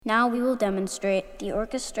Now we will demonstrate the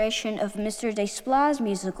orchestration of Mr. Desplat's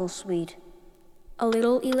musical suite. A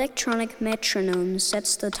little electronic metronome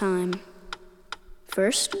sets the time.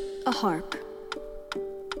 First, a harp.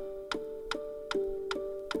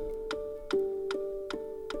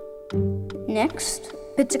 Next,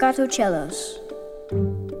 pizzicato cellos.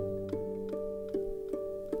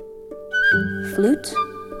 Flute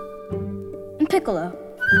and piccolo.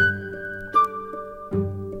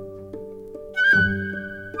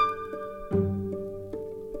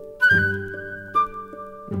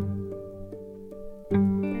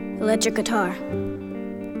 Electric guitar.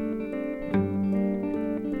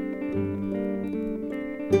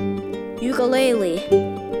 Ukulele.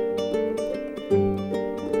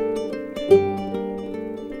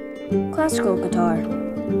 Classical guitar.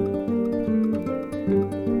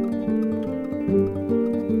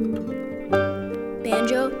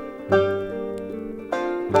 Banjo.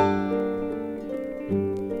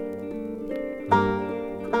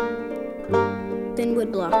 Thin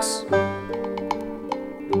wood blocks.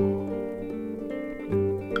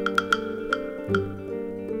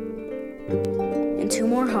 And two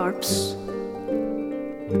more harps.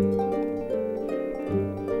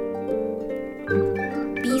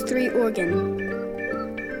 B3 organ.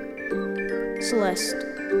 Celeste.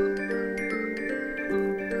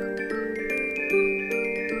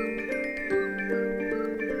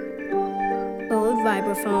 Bowed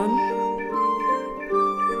vibraphone.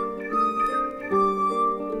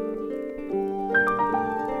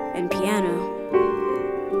 And piano.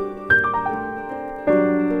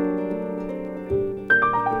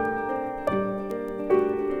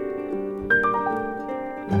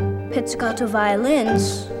 Pizzicato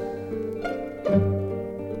violins.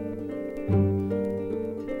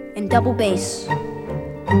 And double bass.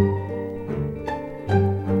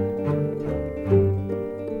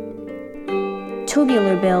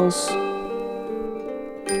 Tubular bells.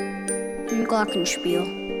 And glockenspiel.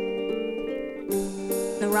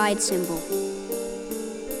 The ride cymbal.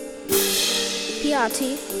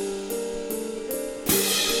 Piatti.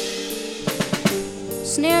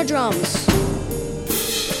 Snare drums.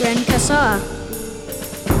 Grand Cassa.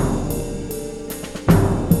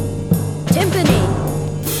 Timpani.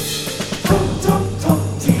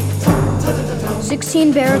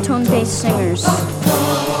 16 baritone bass singers.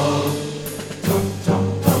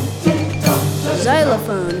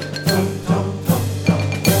 Xylophone.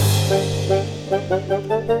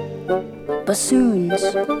 Bassoons.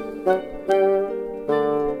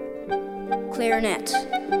 Clarinet.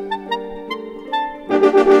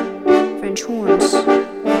 French horns.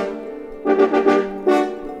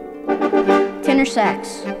 Tenor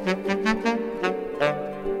sax.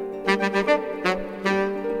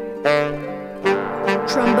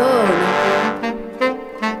 Trombone.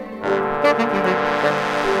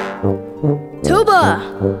 Tuba.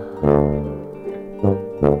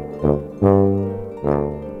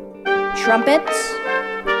 Trumpets.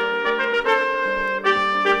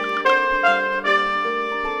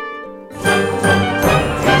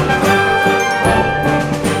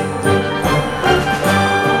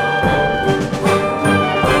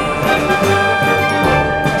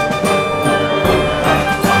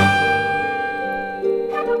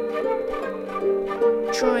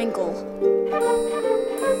 Triangle.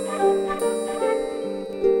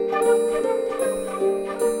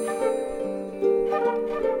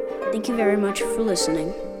 Thank you very much for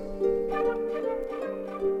listening.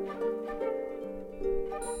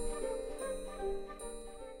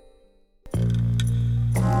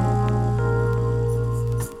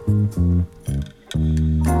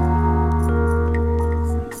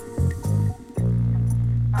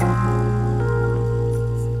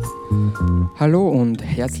 Hallo und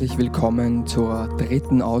herzlich willkommen zur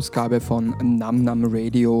dritten Ausgabe von Nam Nam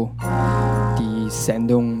Radio, die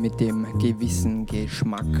Sendung mit dem gewissen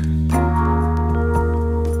Geschmack.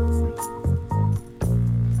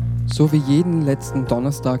 So wie jeden letzten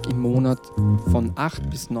Donnerstag im Monat von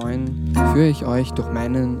 8 bis 9 führe ich euch durch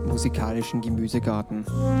meinen musikalischen Gemüsegarten.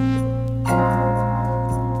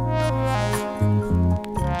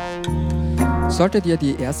 Solltet ihr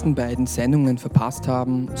die ersten beiden Sendungen verpasst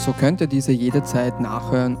haben, so könnt ihr diese jederzeit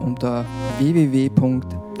nachhören unter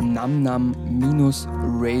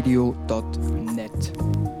www.namnam-radio.net.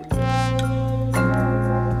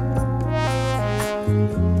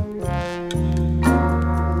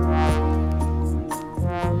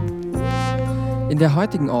 In der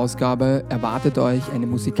heutigen Ausgabe erwartet euch eine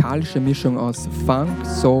musikalische Mischung aus Funk,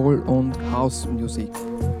 Soul und House Music.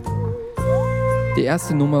 Die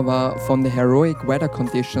erste Nummer war von The Heroic Weather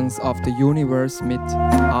Conditions of the Universe mit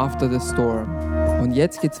After the Storm Und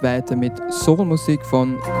jetzt geht's weiter mit Soulmusik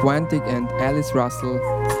von Quantic and Alice Russell,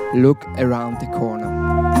 Look Around the Corner.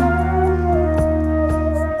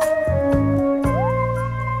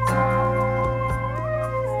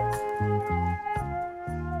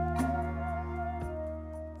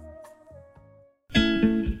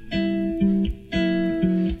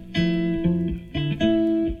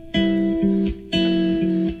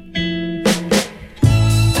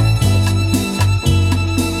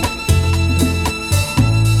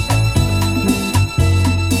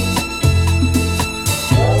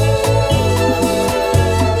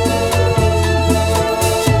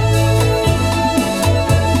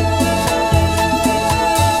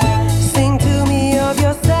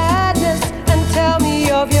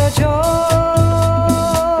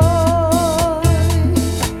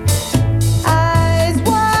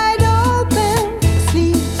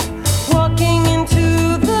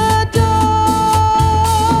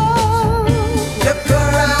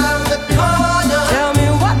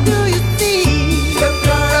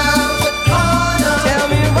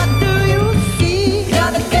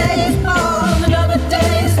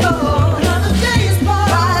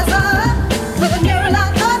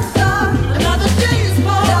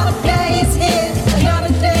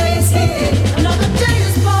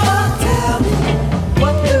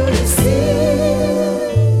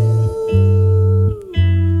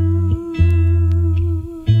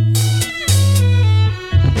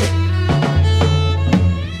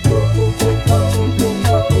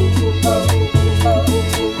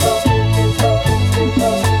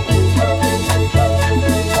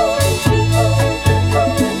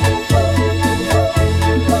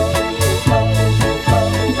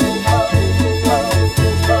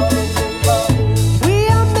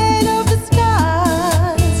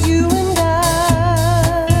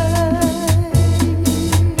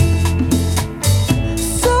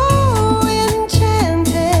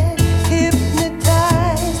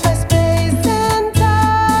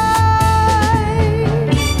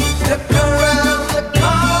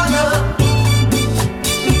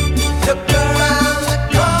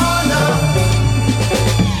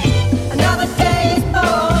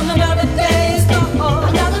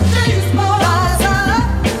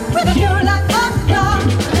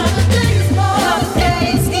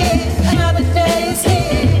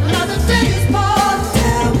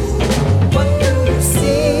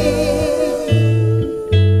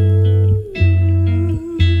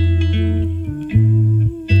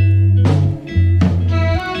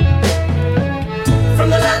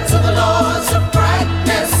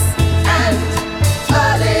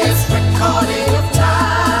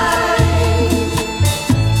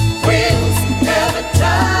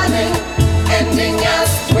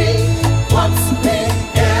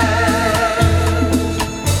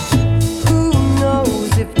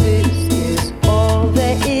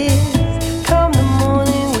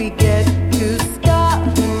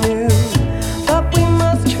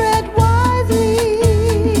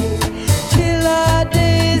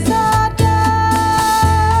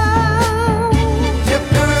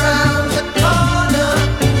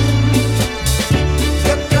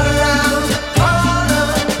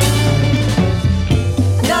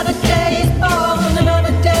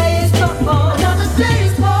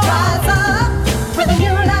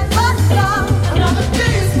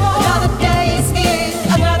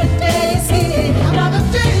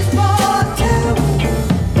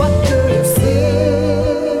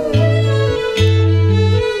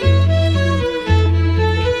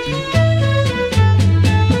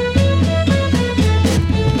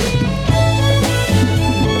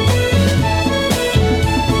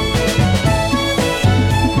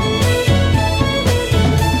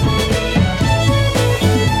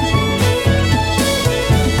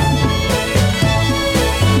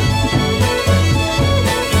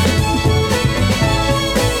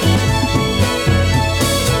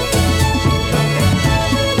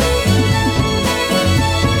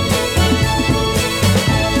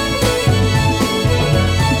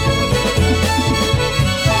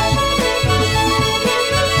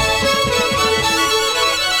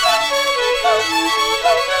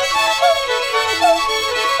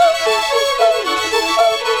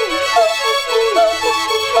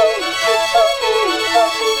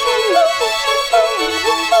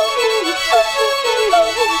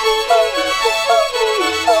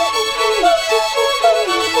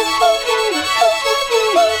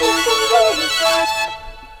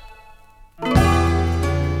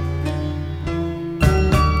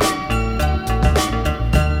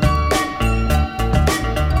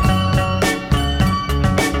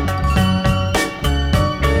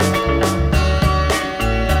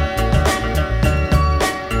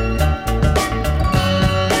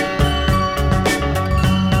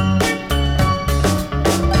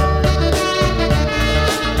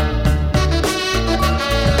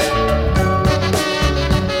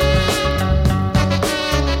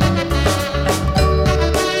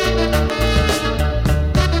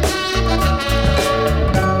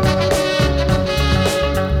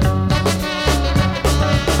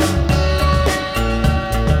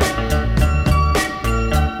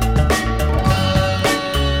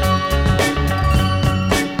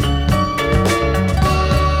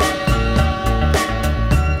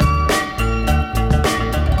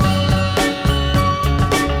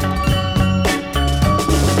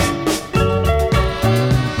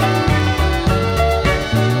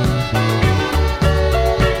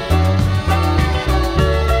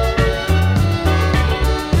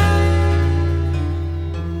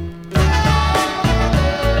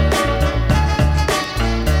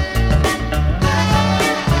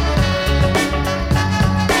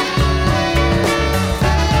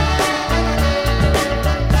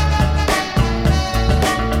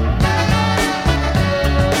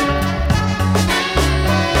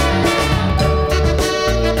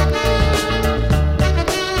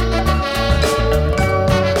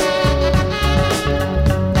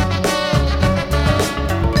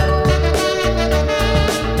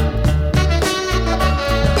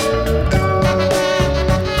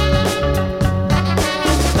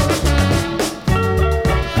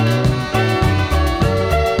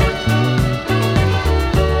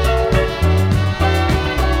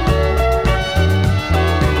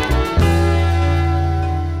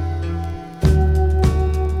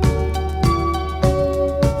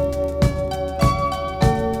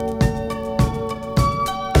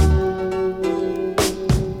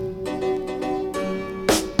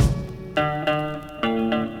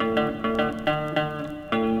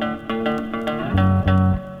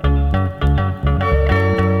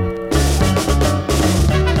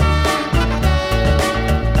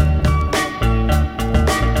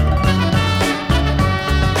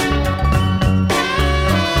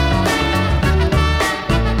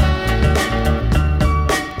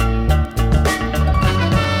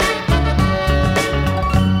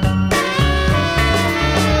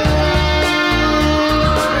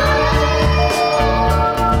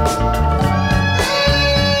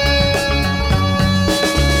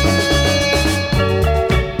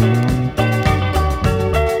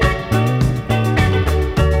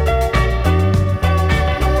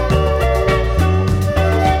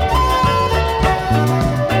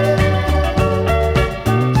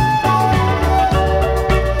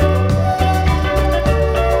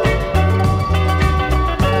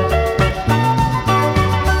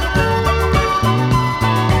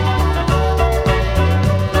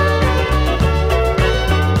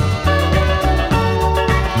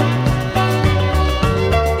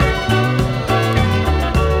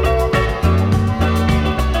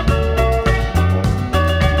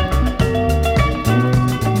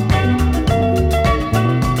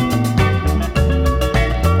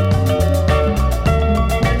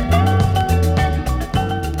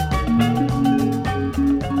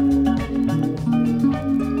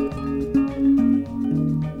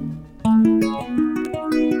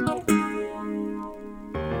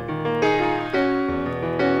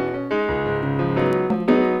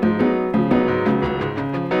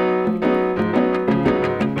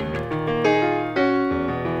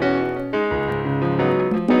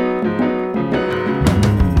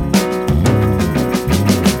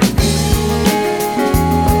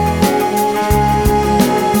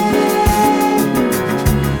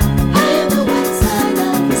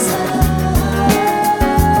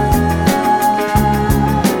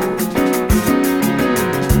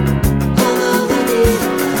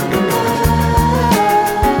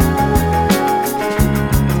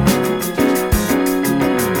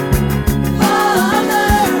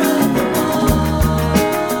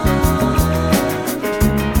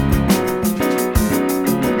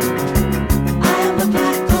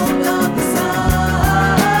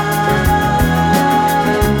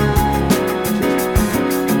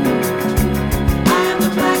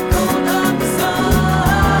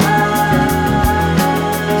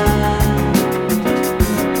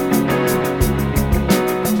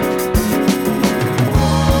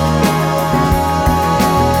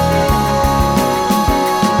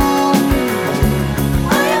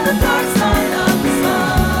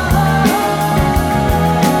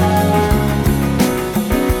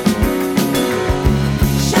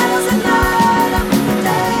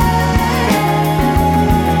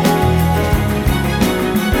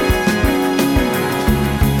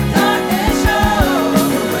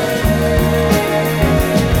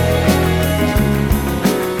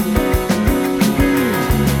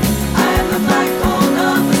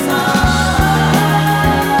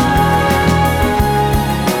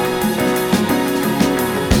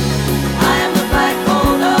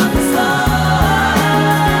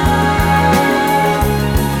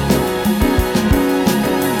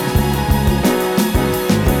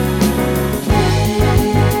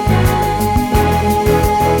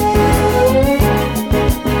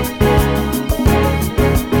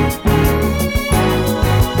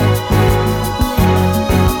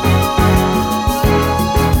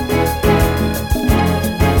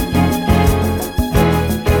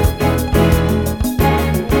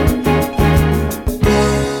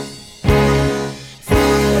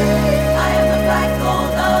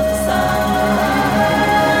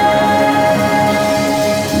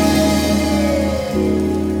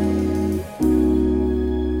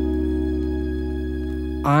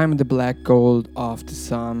 I'm the Black Gold of the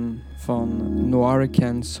Sun von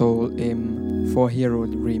Noirican Soul im 4Hero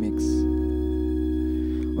Remix.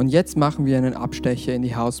 Und jetzt machen wir einen Abstecher in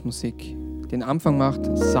die Hausmusik. Den Anfang macht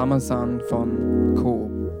Summer Sun von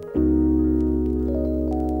Coop.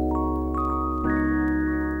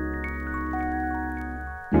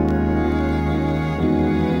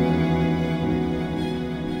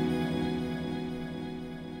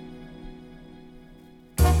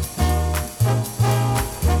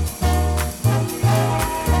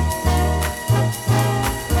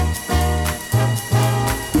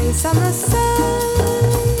 Summer sun,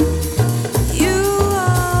 you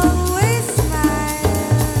always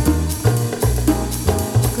smile.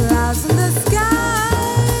 Clouds in the sky,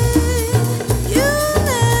 you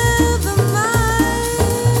never mind.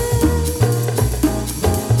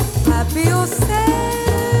 Happy or sad,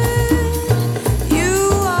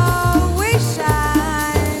 you always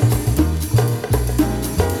shine.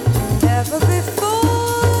 Never before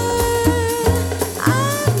I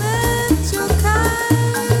met your kind.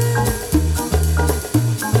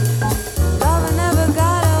 Love never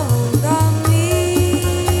got a hold on me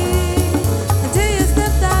until you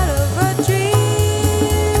stepped out of a dream.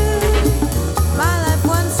 My life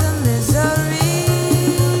once a misery,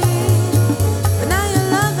 but now your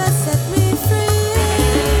love has set me free.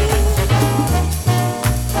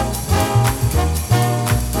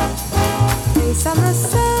 Hey, summer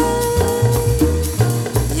sun,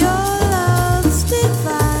 your love's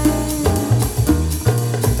divine.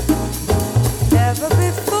 Never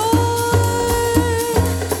before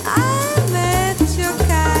I met your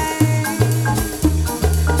kind,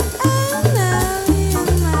 and now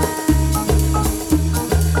you're mine.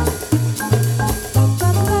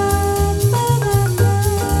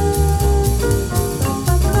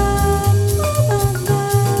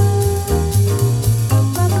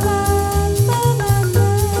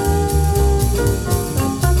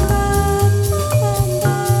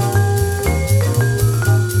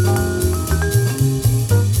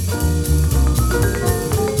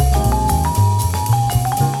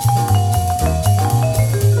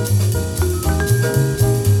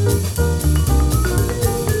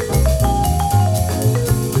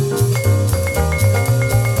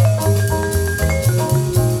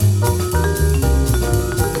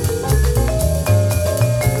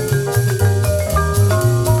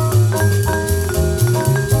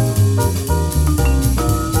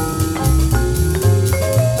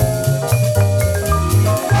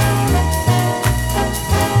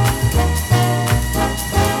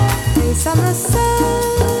 Hey, summer sun,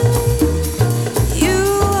 you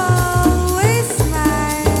always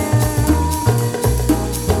smile.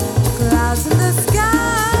 Clouds in the sky,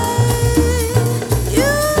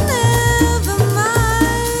 you never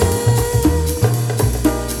mind.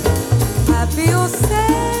 Happy or sad,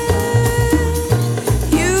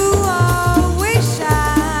 you always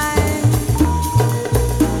shine.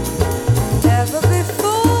 Never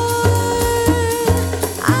before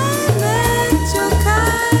I met your kind.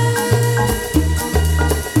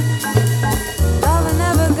 Love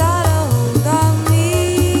never got a hold on me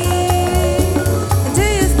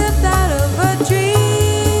until you stepped out of a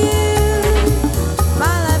dream.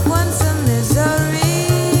 My life once a misery,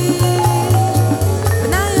 but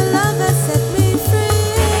now your love has set me free.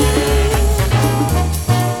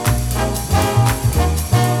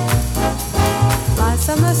 My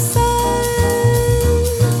summer sun,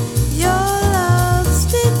 your love's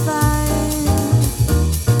divine.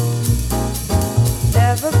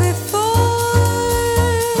 Never before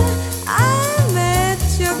I met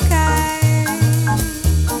your kind,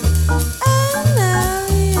 and now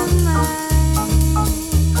you're mine,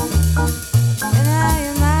 and now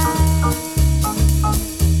you're mine,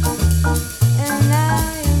 and now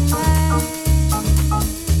you're mine,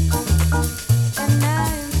 and now you're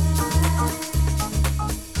mine.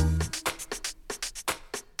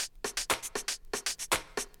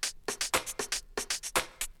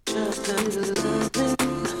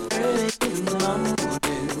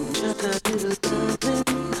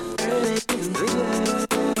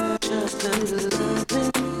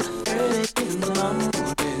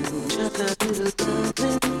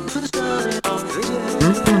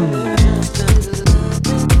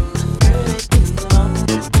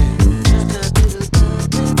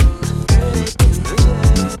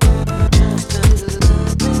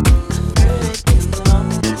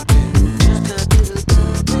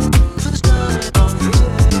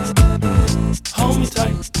 Hold me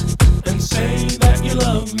tight and say that you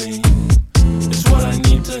love me. It's what I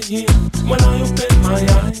need to hear when I open my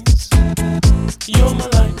eyes. You're my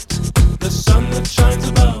light, the sun that shines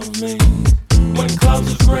above me. When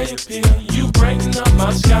clouds of gray appear, you brighten up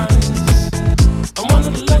my skies. I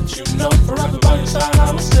wanted to let you know forever by your side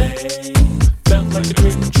I will stay. Felt like a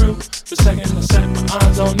dream come true the second I set my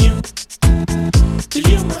eyes on you. To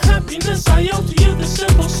you my happiness I owe, to you the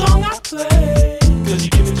simple song I play. Cause you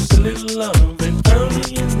give me just a little love and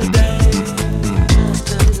early in the day.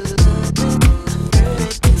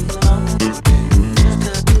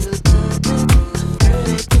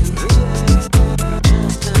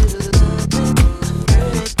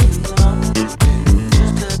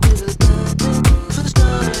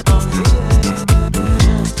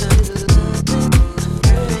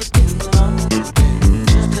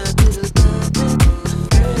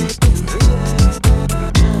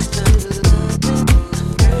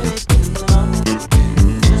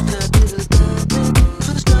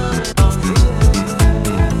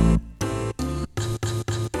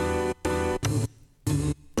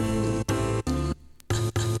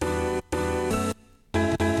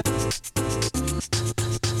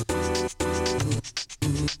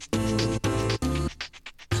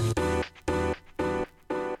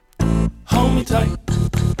 Hold me tight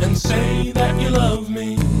and say that you love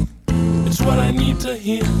me. It's what I need to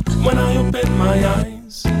hear when I open my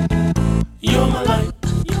eyes. You're my light,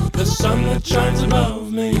 the sun that shines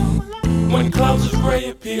above me. When clouds of gray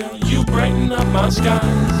appear, you brighten up my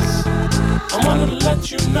skies. I wanted to let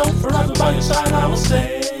you know forever by your side I will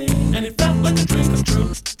stay. And it felt like a dream come true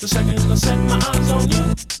the second I set my eyes on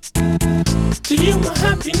you. To you my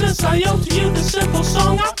happiness I owe, to you the simple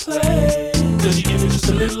song I play. Cause you give me just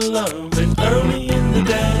a little love and early in the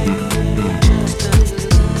day.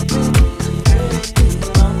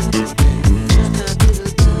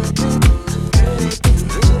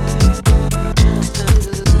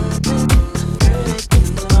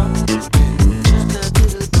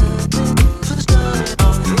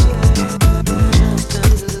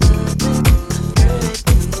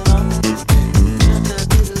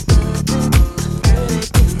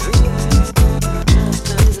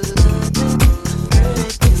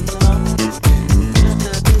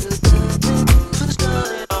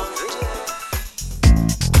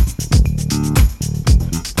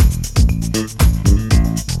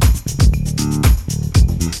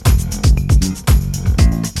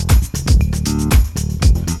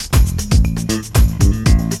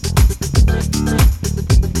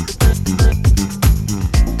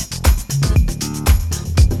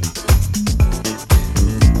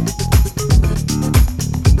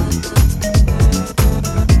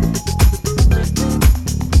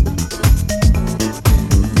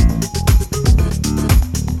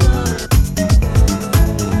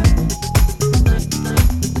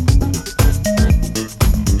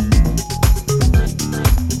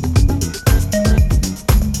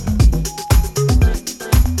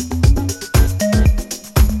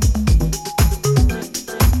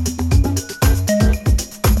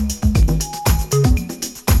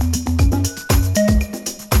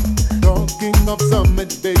 Of summer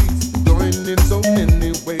days, join in so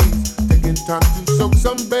many ways, taking time to soak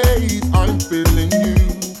some bass. I'm feeling you,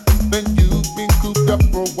 when you've been cooped up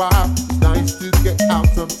for a while. It's nice to get out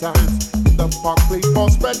sometimes. In the park, play ball,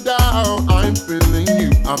 spread out. I'm feeling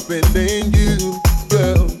you,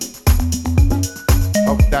 girl.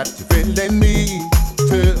 Hope that you're feeling me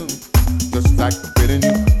too, just like I'm feeling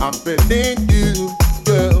you. I'm feeling you,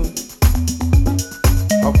 girl.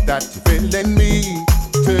 Hope that you're feeling me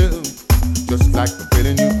too, just like I'm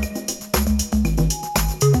feeling you.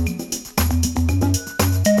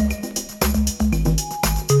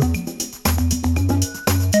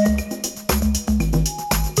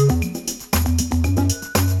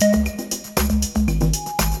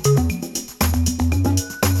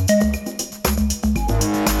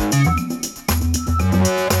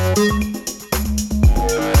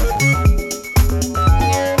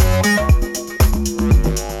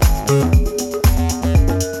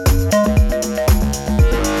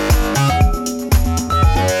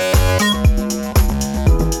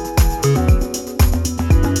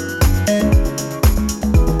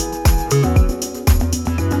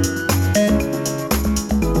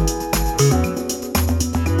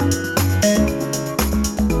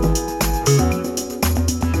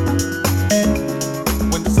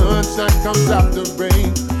 Comes after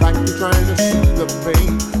rain, like you're trying to soothe the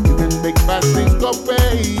pain. You can make bad things go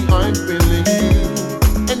away. I'm feeling you.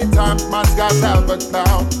 Anytime my skies have a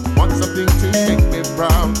cloud, want something to make me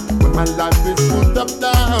proud. When my life is pulled up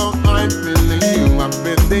down, I'm feeling you. I'm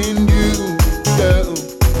feeling you, girl.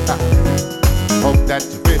 Hope that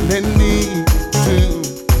you're feeling me too,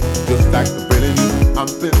 just like I'm feeling you. I'm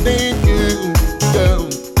feeling you, girl.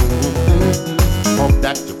 Hope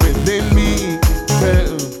that you're feeling me,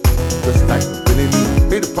 girl. Just like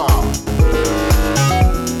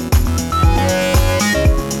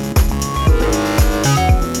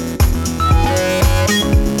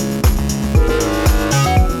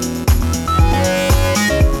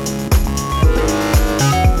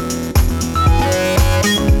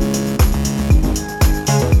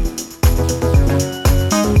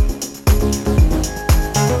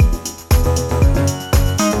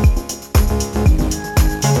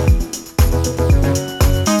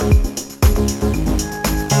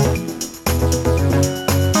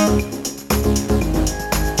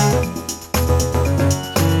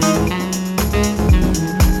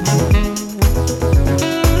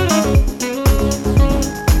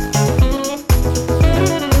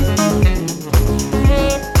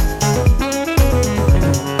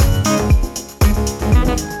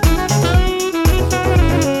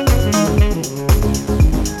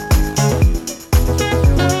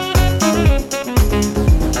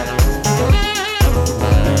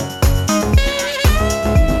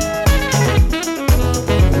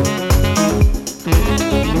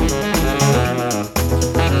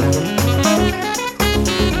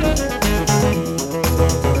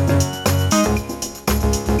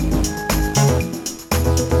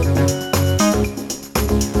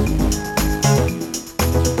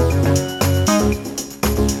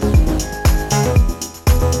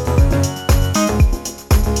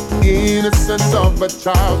Innocence of a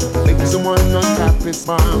child makes someone unhappy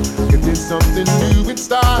smile. If there's something new in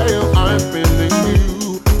style, I'm feeling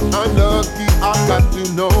you. I'm lucky I got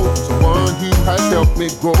to know someone who has helped me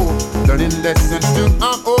grow, learning lessons to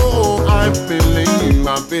my own. I'm feeling you,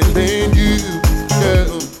 I'm feeling you,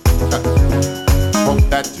 girl. Hope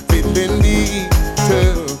that you're feeling me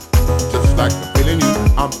too, just like I'm feeling you.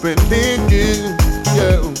 I'm feeling you,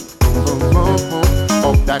 girl.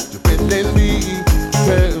 Hope that you're feeling me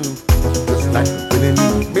too, just like I'm feeling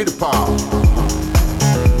you. Made a power.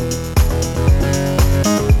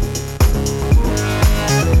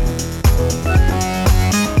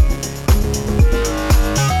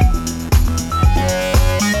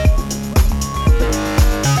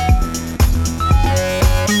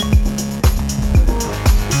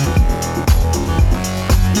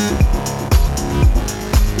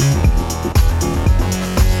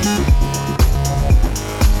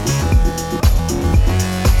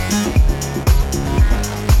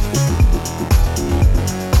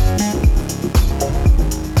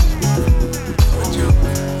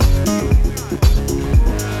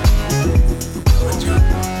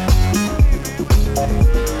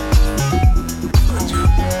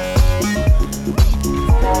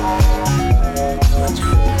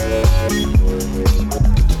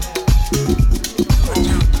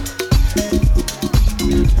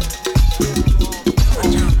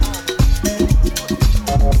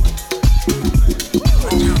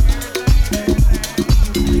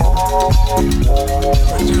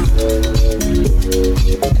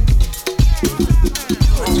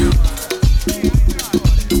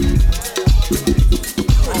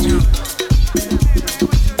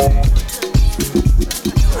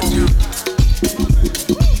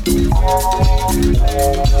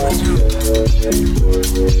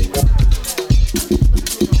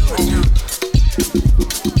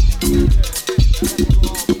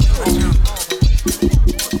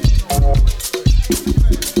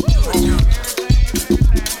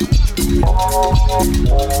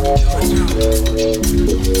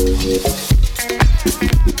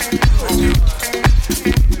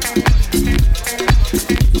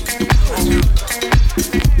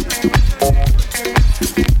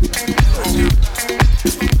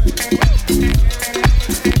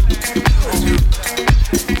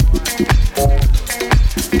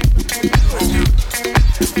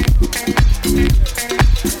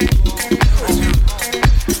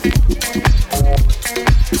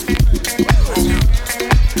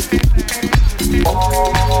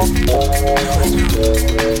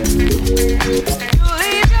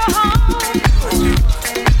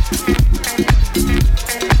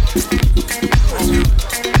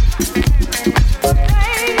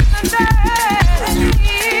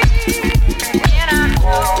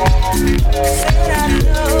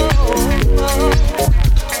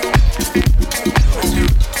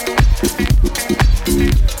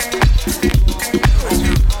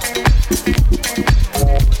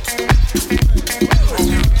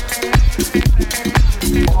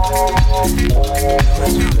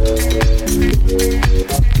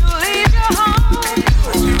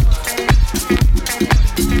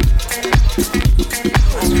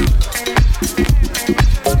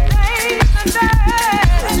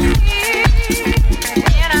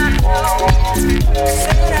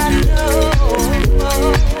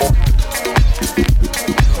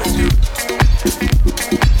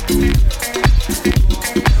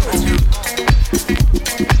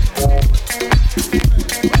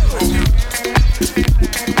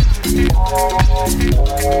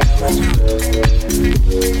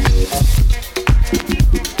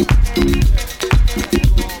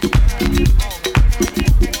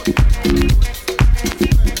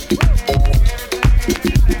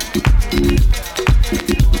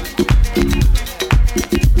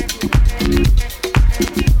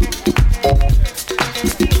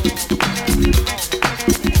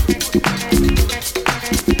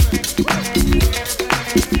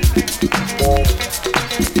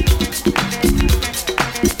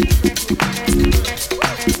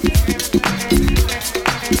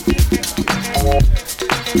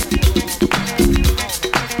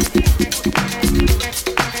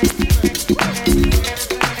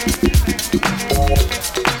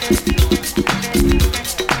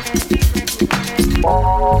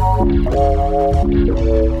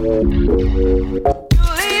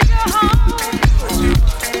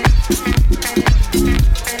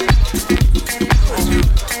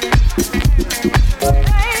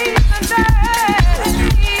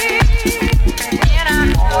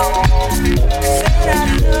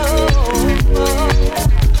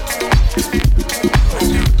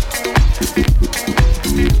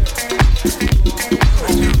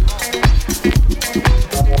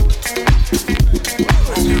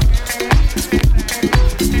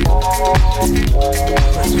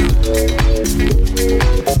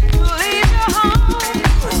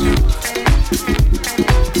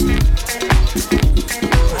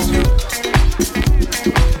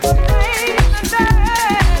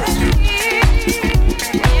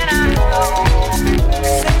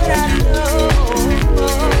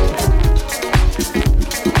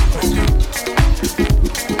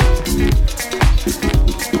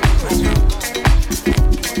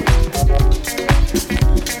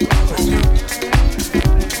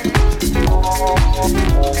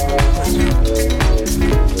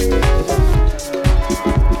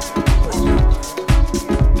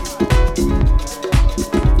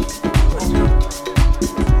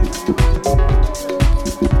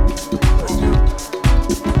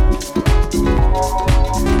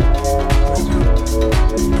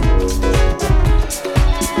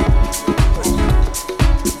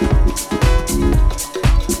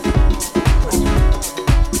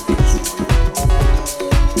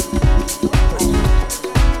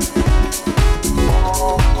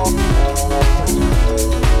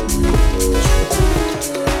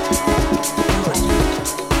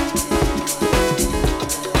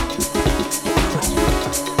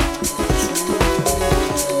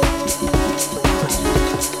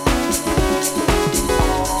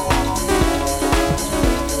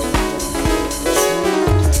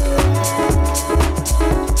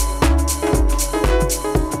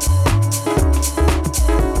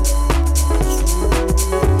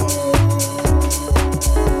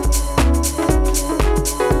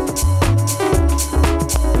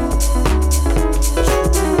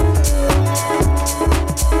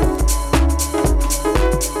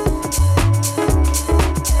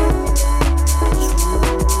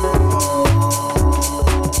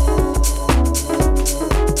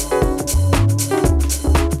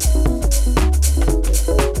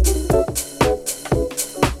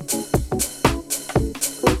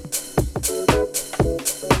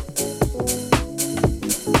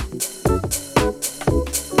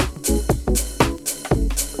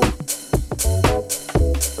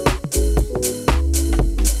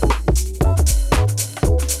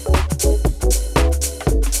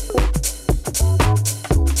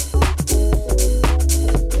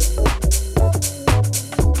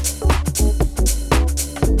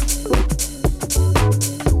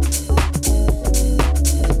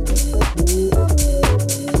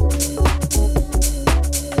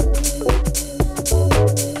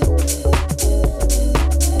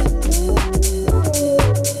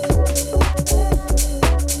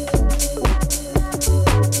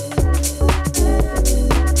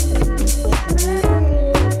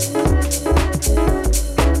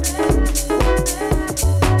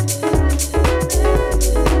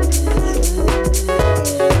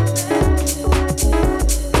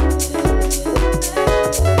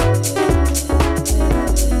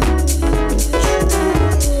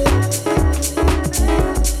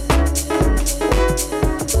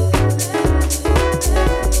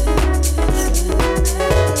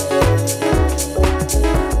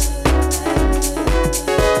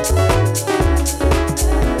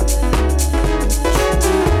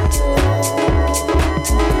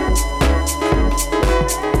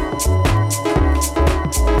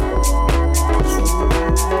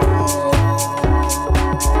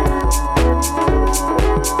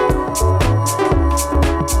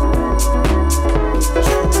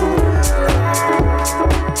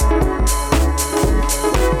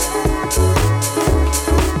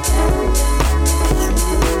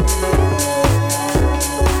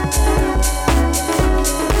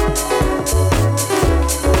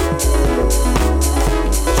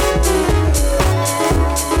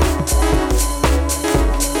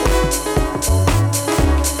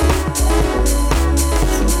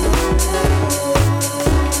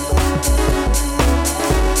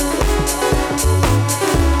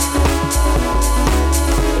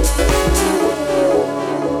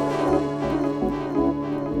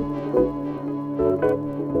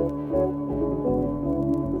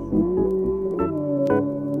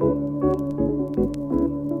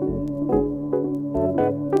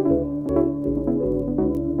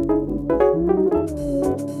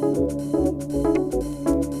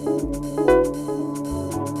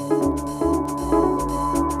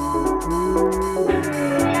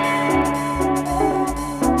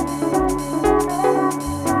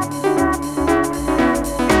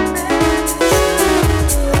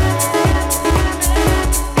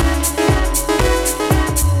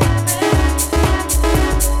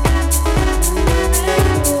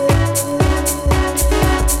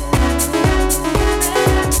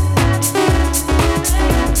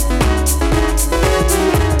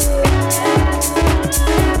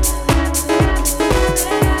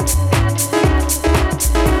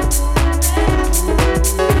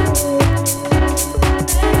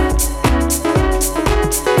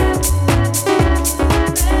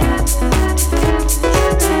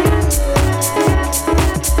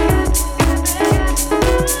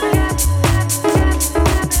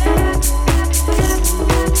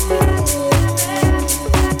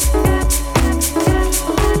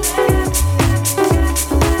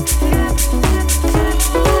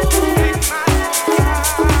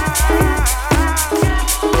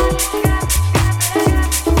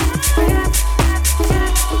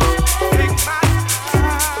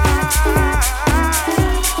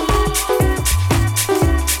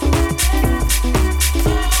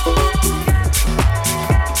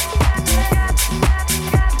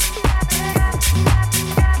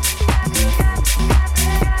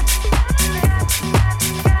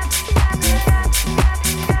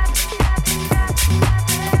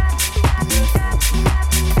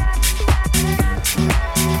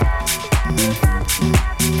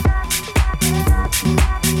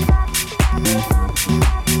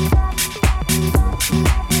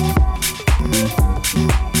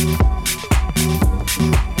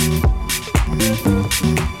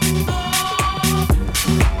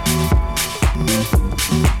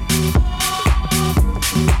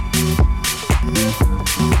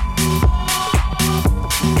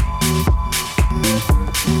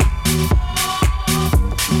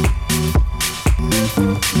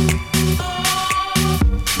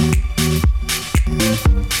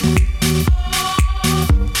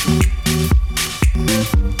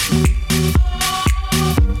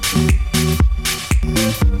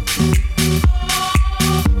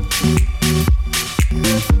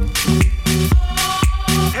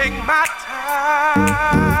 Take my time.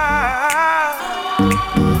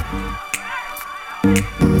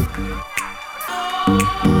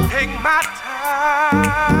 Take my time.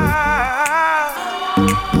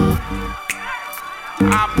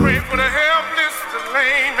 I pray for the helpless, the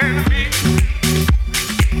lame, and the weak.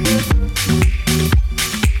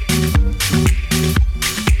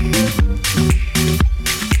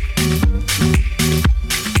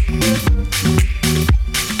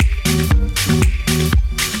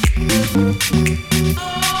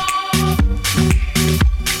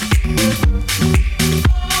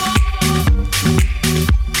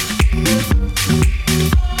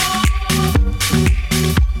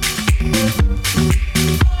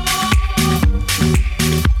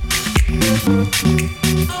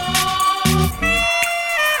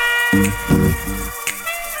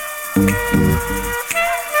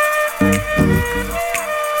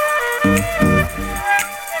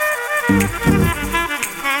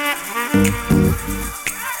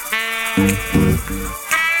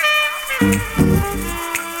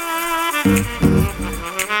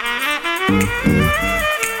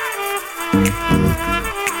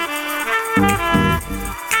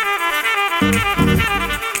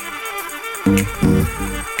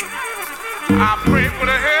 I pray for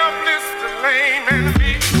the helpless, the lame, and the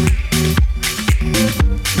weak.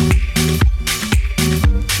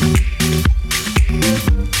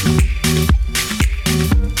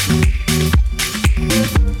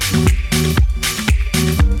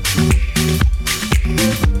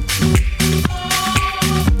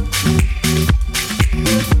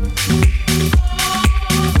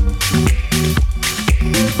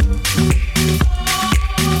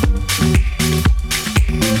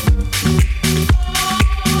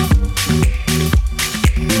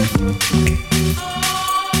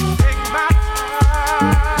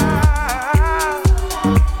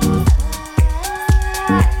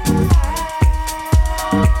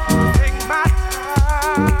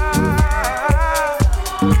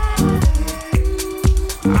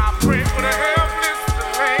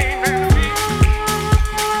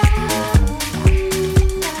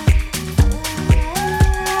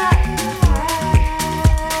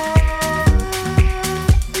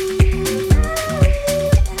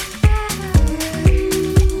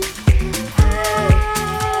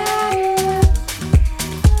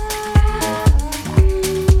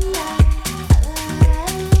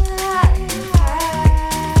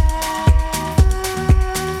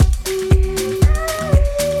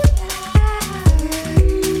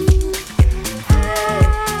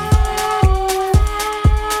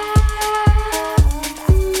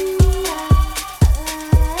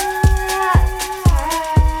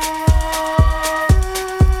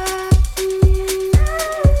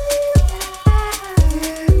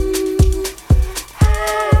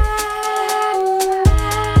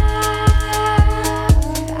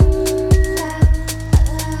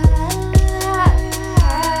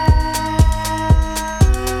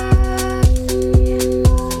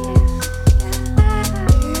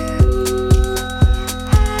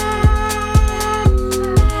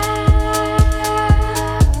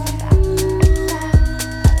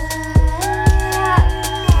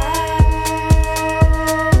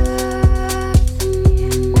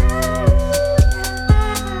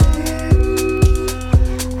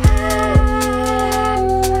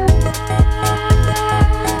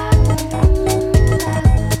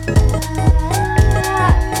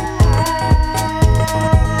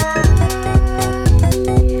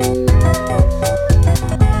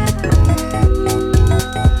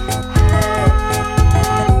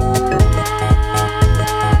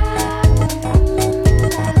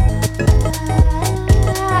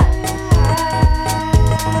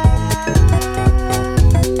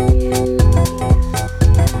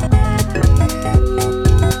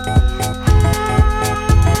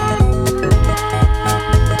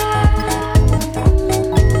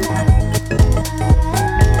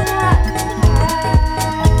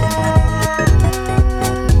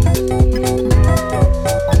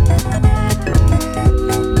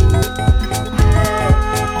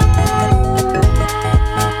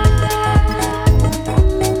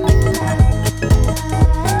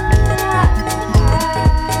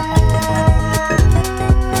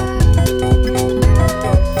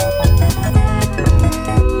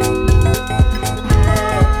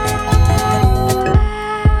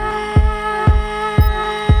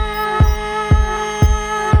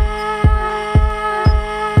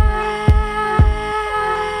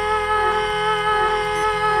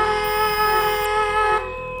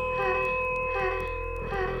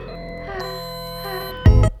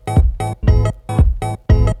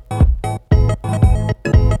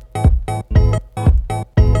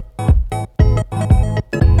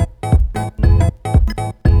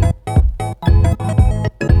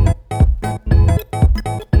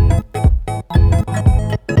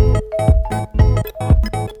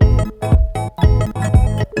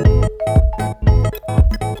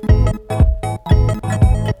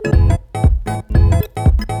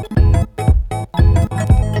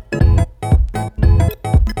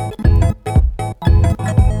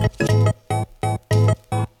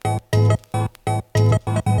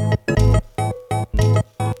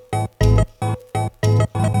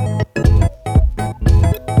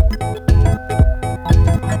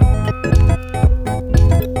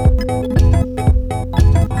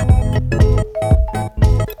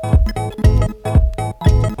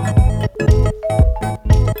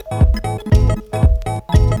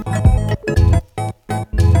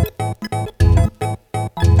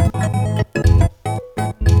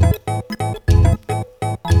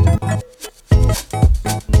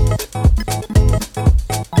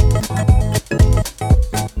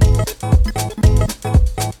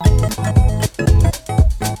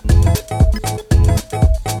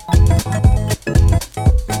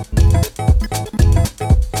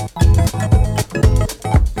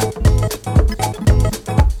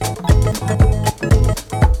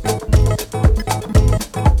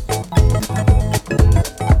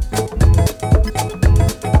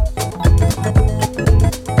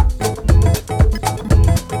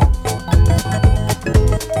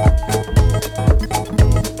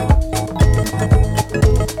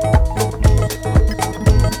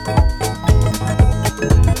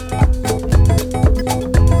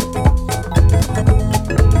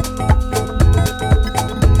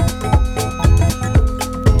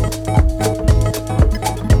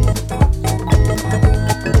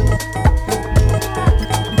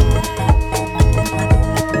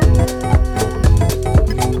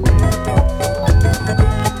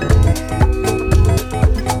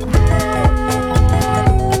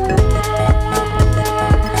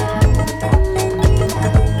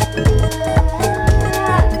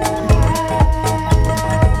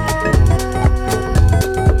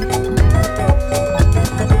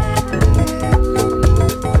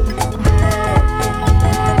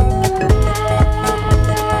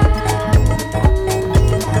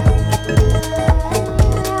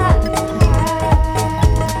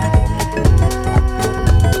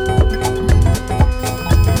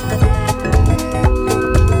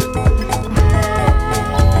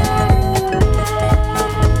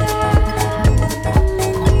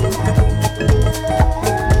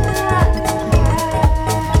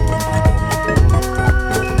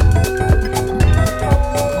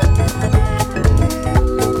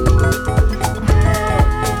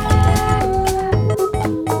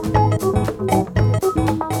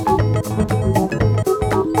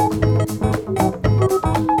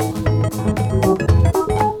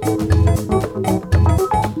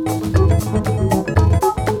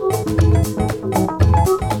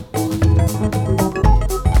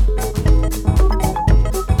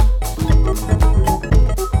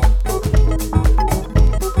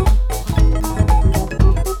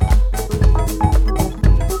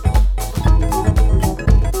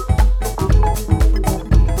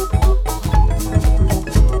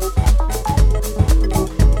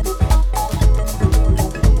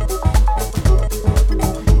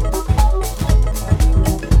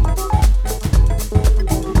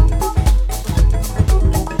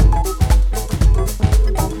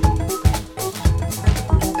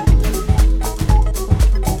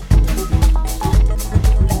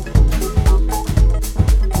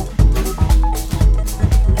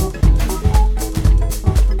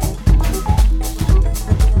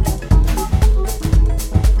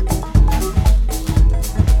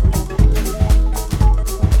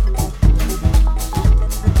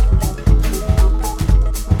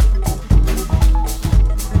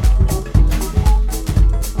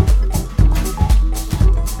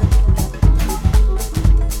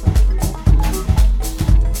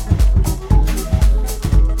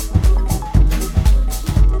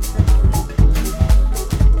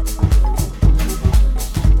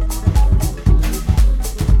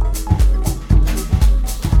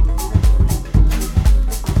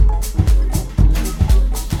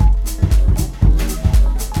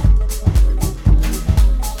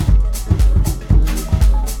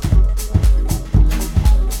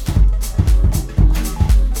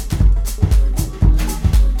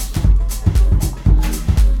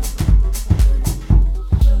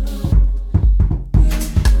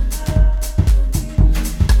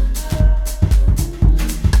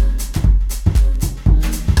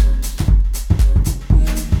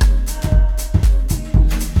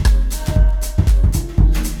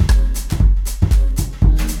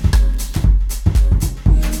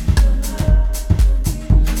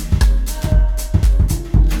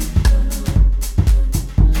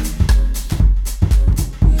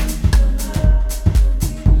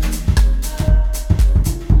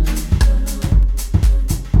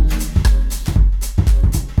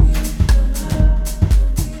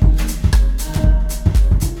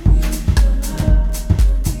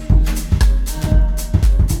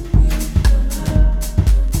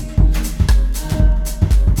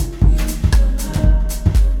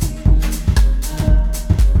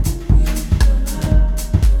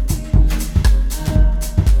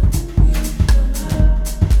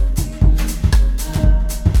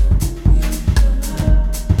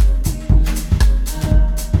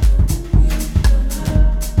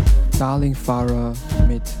 Darling Farah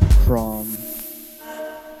mit Prom.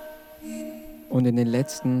 Und in den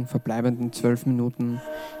letzten verbleibenden 12 Minuten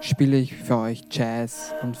spiele ich für euch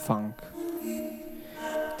Jazz und Funk.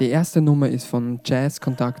 Die erste Nummer ist von Jazz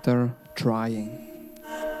Conductor Trying.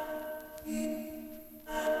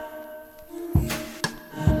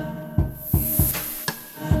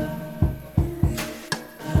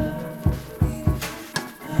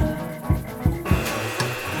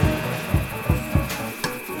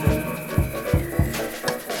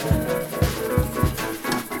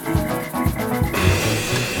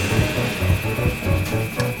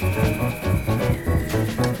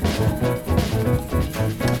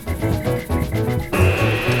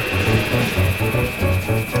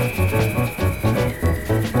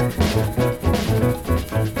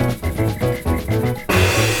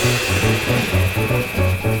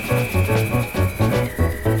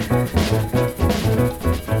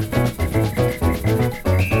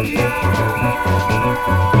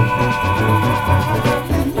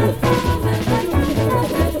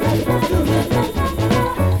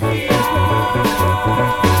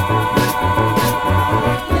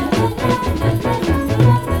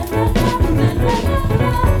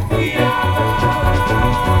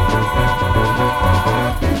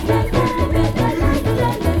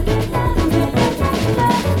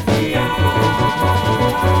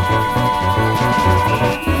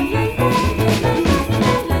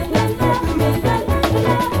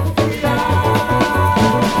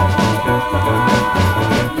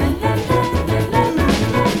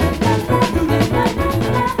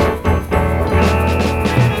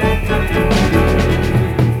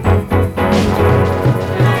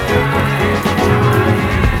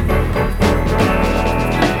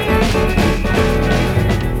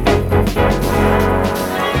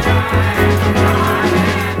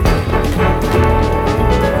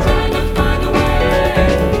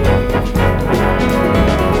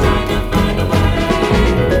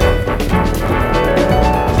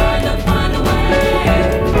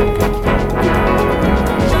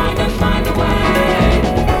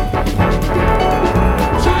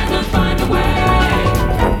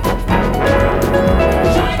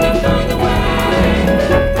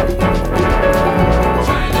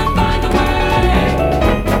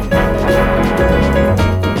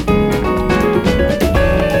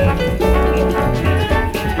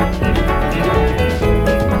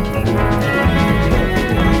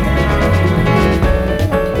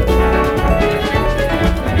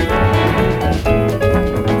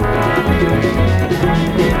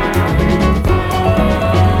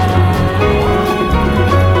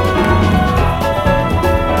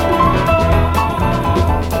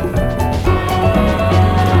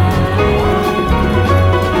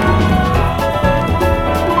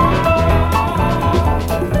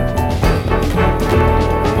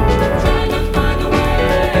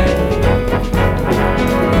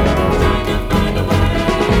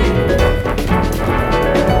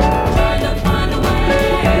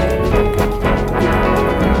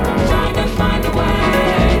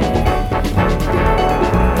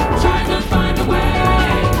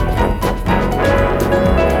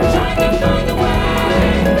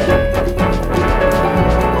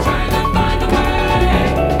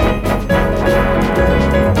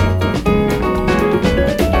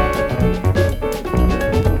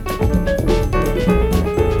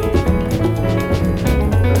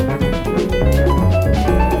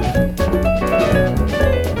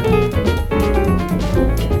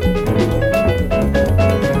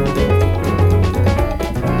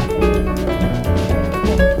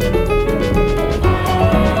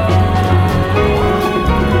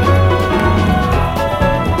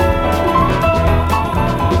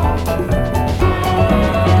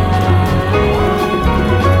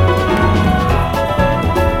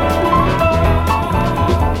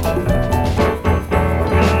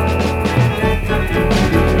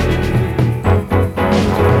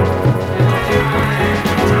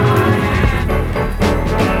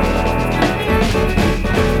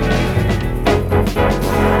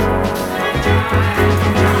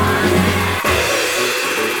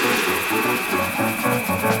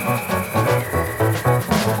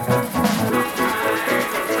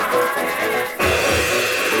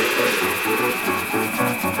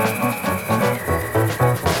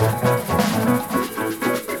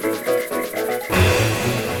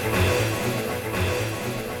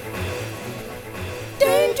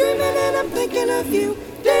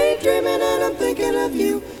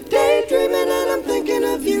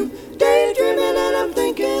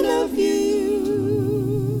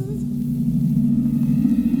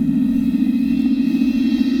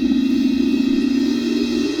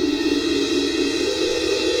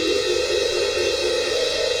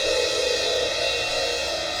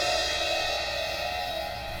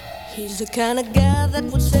 kind of guy that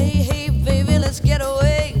would say, hey baby, let's get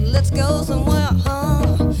away, let's go somewhere,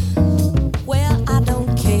 where I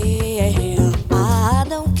don't care, I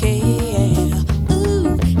don't care.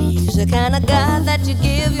 Ooh, he's the kind of guy that you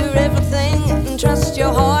give your everything and trust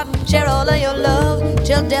your heart, share all of your love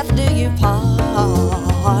till death do you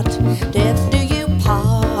part, death do you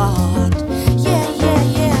part. Yeah, yeah,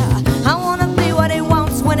 yeah, I wanna be what he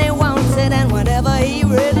wants when he wants it, and whatever he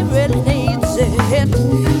really, really needs it.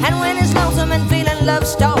 And when he's lonesome and feeling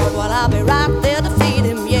love-starved, well, I'll be right there to feed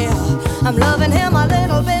him, yeah. I'm loving him a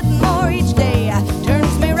little bit more each day.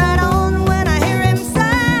 Turns me right on when I hear him say,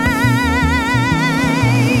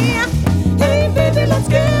 hey, baby, let's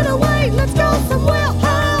get away, let's go somewhere.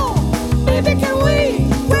 How, baby, can we?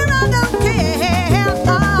 Where I don't care,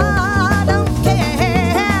 I don't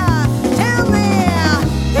care. Tell me,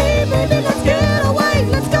 hey, baby, let's get away,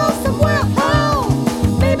 let's go somewhere. How,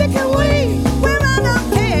 baby, can we? Where I don't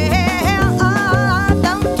care, I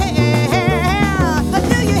don't care. But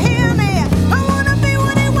do you hear me? I wanna be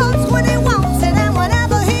what he wants when he wants it, and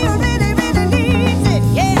whatever he really, really needs it,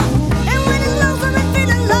 yeah. And when he's lonesome and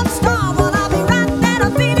feeling love-starved, well, I'll be right there to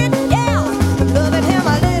feed it, yeah. I'm loving him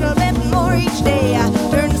a little bit more each day.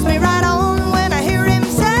 Turns me right on when I hear him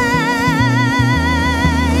say,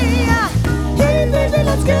 hey, baby,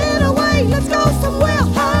 let's get away, let's go somewhere.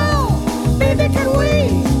 How, baby, can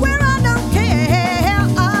we? Where I don't care,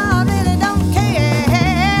 I really don't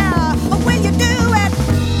care. But when you do it,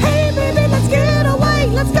 hey, baby, let's get away,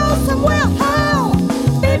 let's go somewhere. How,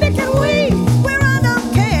 baby, can we? Where I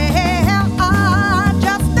don't care, I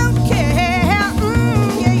just don't care.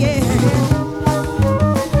 Yeah, yeah.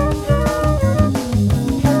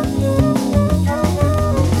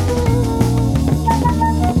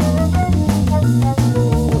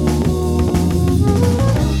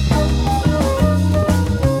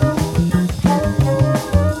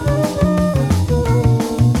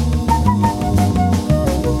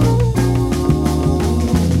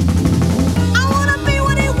 I wanna be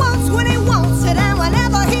what he wants when he wants it, and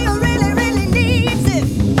whenever he really, really needs it.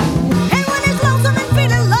 And when he's lonesome and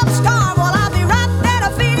feeling love-starved, well, I'll be right there to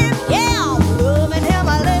feed him, yeah. Loving him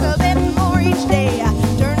a little bit more each day.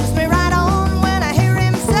 Turns me right on when I hear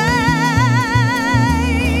him say,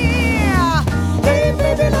 hey,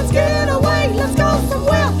 baby, let's get away, let's go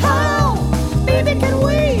somewhere. How, baby, can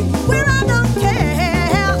we? Where I don't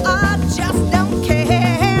care, I just don't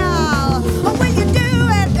care. But when you do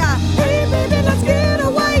it, hey, baby, let's get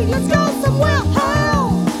away, let's go somewhere. How,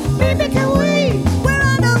 baby, can we? Where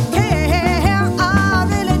I don't care, I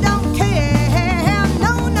really don't care.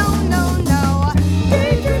 No, no, no, no.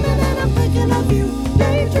 Daydreaming and I'm thinking of you.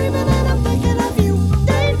 Daydreaming and I'm thinking of you.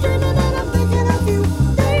 Daydreaming and I'm thinking of you.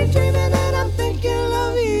 Daydreaming and I'm thinking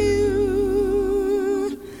of you.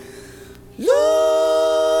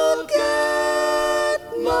 Look at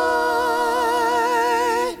my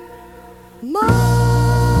mind.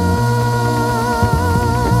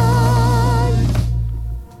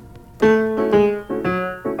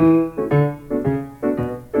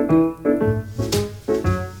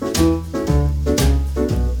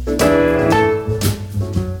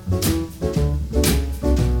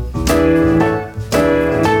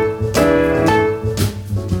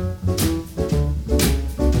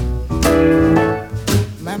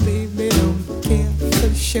 My baby don't care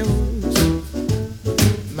for shows.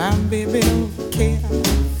 My baby don't care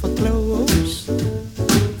for clothes.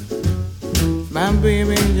 My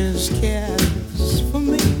baby just cares for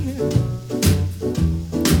me.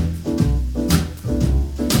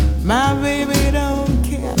 My baby don't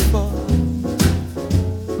care for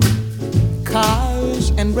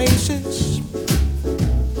cars and races.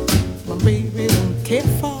 My baby don't care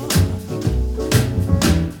for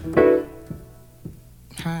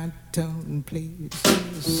high tone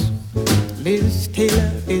places. Liz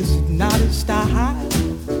Taylor is not a style,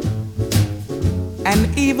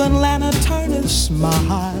 and even Lana Turner's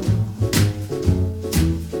smile,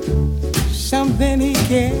 something he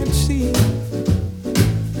can't see.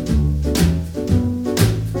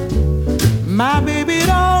 My baby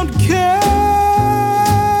don't care,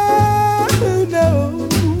 who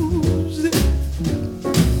knows?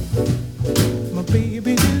 My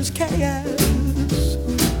baby just cares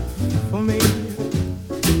for me.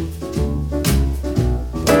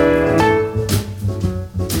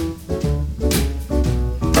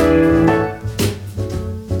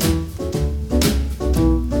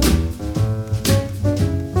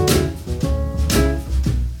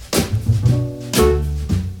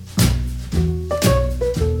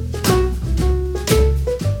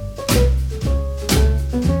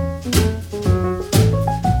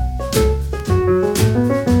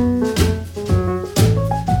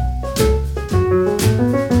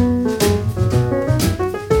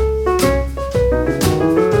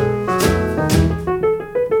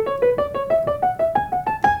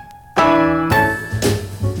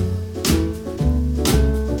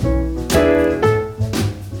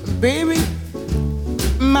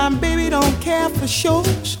 My baby don't care for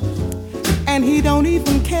shows, and he don't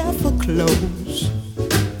even care for clothes.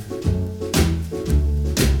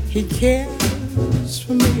 He cares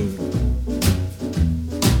for me.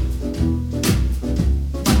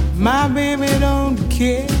 My baby don't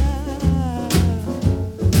care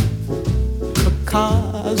for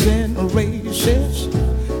cars and races.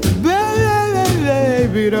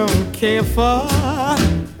 Baby don't care for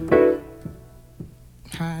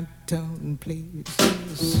high tone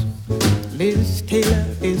places. Liz Taylor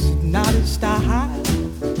is not his style,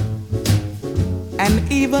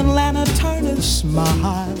 and even Lana Turner's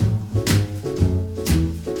smile,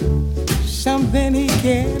 something he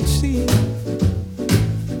can't see.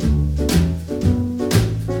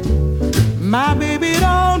 My baby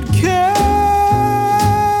don't care,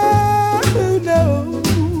 who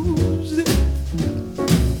knows?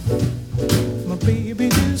 My baby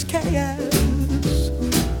just cares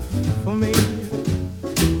for me.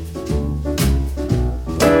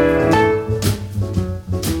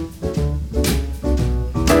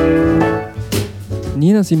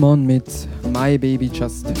 Nina Simone mit My Baby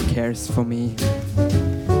Just Cares For Me.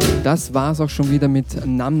 Das war's auch schon wieder mit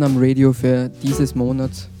Nam Nam Radio für dieses Monat.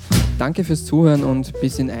 Danke fürs Zuhören und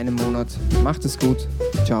bis in einem Monat. Macht es gut.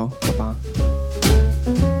 Ciao, Baba.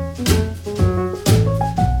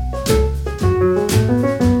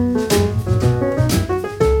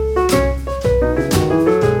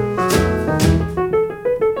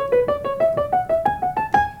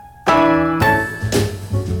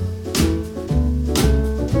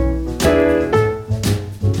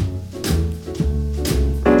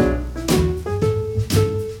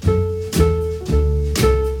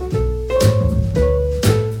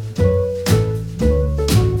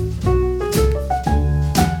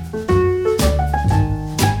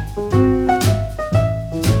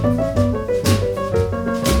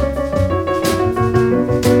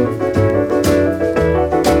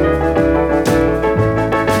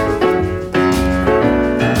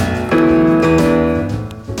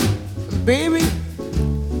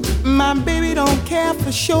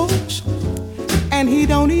 Shows, and he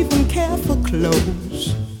don't even care for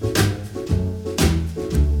clothes.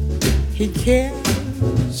 He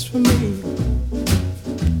cares for me.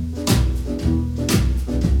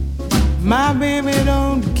 My baby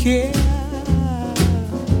don't care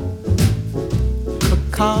for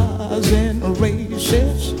cars and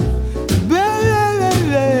races.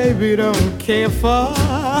 Baby don't care for,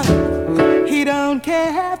 he don't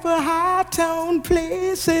care for high tone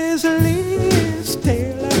places. Liz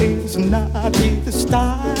Taylor is not his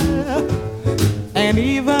style, and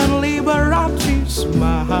even Liberace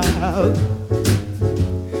smile,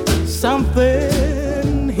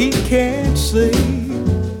 something he can't see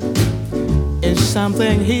is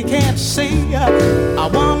something he can't see. I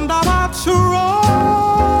wonder what's wrong